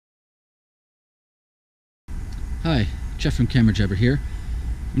Hi, Jeff from Camera Jabber here.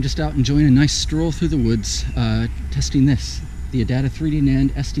 I'm just out enjoying a nice stroll through the woods, testing this, the ADATA 3D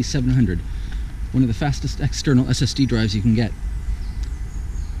Nand SD700, one of the fastest external SSD drives you can get.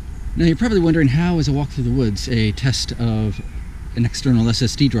 Now you're probably wondering, how is a walk through the woods a test of an external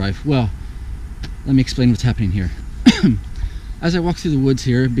SSD drive? Well, let me explain what's happening here. As I walk through the woods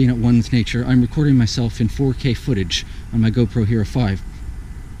here, being at one with nature, I'm recording myself in 4K footage on my GoPro Hero 5.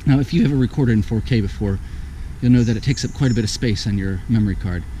 Now if you ever recorded in 4K before, you'll know that it takes up quite a bit of space on your memory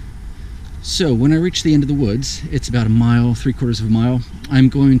card. So when I reach the end of the woods, it's about a mile, 3/4 of a mile, I'm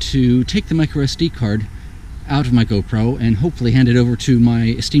going to take the micro SD card out of my GoPro and hopefully hand it over to my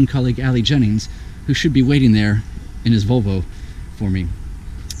esteemed colleague Ali Jennings, who should be waiting there in his Volvo for me.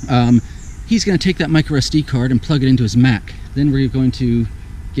 He's going to take that micro SD card and plug it into his Mac. Then we're going to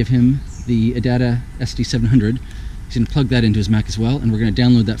give him the ADATA SD700. He's going to plug that into his Mac as well, and we're going to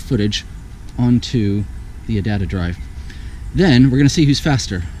download that footage onto the ADATA drive. Then we're going to see who's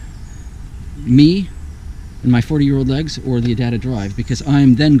faster, me and my 40-year-old legs or the ADATA drive, because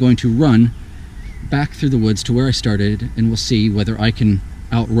I'm then going to run back through the woods to where I started, and we'll see whether I can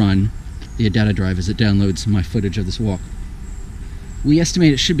outrun the ADATA drive as it downloads my footage of this walk. We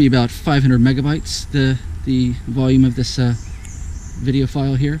estimate it should be about 500 megabytes, the volume of this video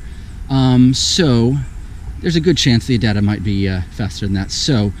file here. So there's a good chance the ADATA might be faster than that.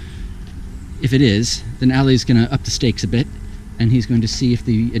 So if it is, then Ali's going to up the stakes a bit, and he's going to see if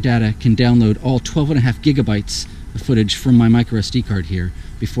the ADATA can download all 12.5 gigabytes of footage from my micro SD card here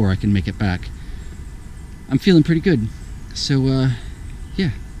before I can make it back. I'm feeling pretty good. So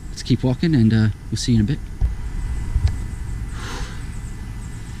yeah, let's keep walking, and we'll see you in a bit.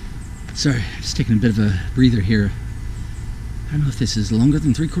 Sorry, just taking a bit of a breather here. I don't know if this is longer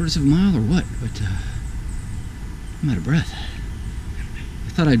than 3/4 of a mile or what, but I'm out of breath. I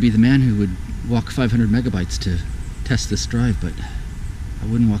thought I'd be the man who would walk 500 megabytes to test this drive, but I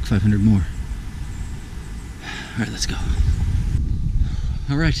wouldn't walk 500 more. Alright, let's go.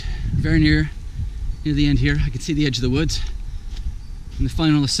 Alright, very near the end here. I can see the edge of the woods and the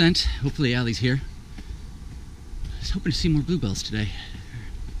final ascent. Hopefully Ali's here. I was hoping to see more bluebells today.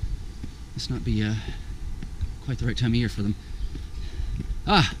 Must not be quite the right time of year for them.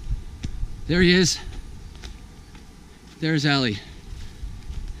 Ah, there he is. There's Ali.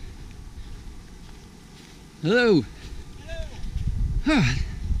 Hello. Hello. Huh.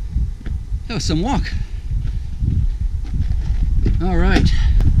 That was some walk. All right.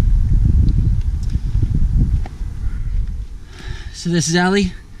 So this is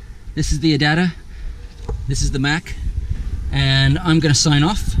Ali. This is the ADATA. This is the Mac. And I'm going to sign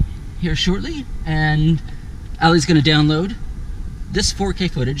off here shortly. And Ali's going to download this 4K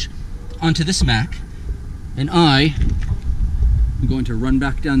footage onto this Mac. And I'm going to run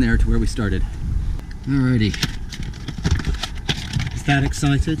back down there to where we started. Alrighty. Is that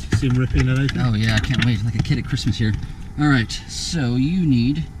excited? See him ripping it open? Oh yeah, I can't wait, like a kid at Christmas here. Alright, so you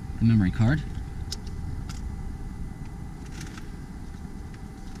need the memory card.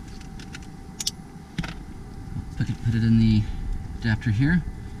 Put it in the adapter here.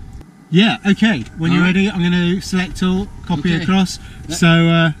 Yeah, okay. When you're ready, I'm going to select all, copy it across.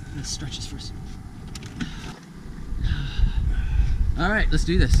 So, let's stretch this first. Alright, let's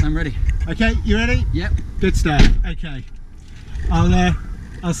do this. I'm ready. Okay, you ready? Yep. Good stuff. Okay.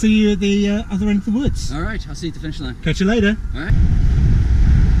 I'll see you at the other end of the woods. Alright, I'll see you at the finish line. Catch you later. Alright.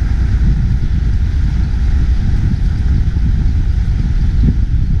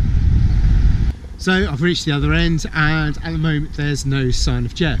 So I've reached the other end, and at the moment there's no sign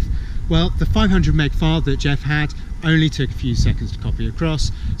of Jeff. Well, the 500 meg file that Jeff had only took a few seconds to copy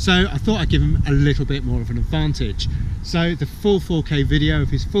across, so I thought I'd give him a little bit more of an advantage. So the full 4K video of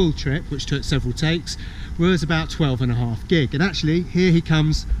his full trip, which took several takes, was about 12.5 gig, and actually here he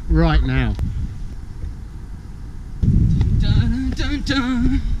comes right now. Dun, dun,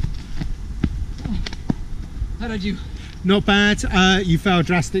 dun. Oh, how did you? Not bad. You fell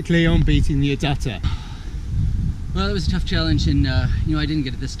drastically on beating the ADATA. Well, it was a tough challenge, and you know, I didn't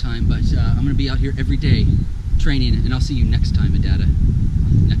get it this time, but I'm going to be out here every day training, and I'll see you next time, ADATA.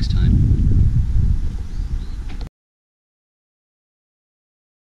 Next time.